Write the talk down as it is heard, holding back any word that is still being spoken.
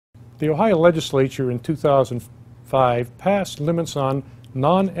The Ohio legislature in 2005 passed limits on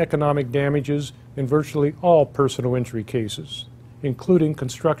non-economic damages in virtually all personal injury cases, including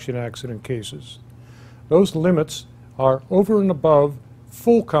construction accident cases. Those limits are over and above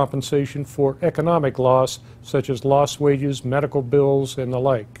full compensation for economic loss, such as lost wages, medical bills, and the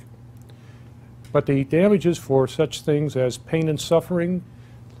like. But the damages for such things as pain and suffering,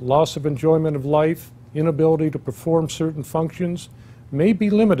 loss of enjoyment of life, inability to perform certain functions, may be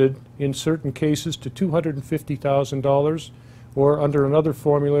limited in certain cases to $250,000 or under another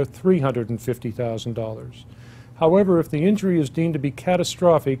formula $350,000. However, if the injury is deemed to be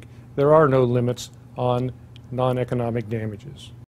catastrophic, there are no limits on non-economic damages.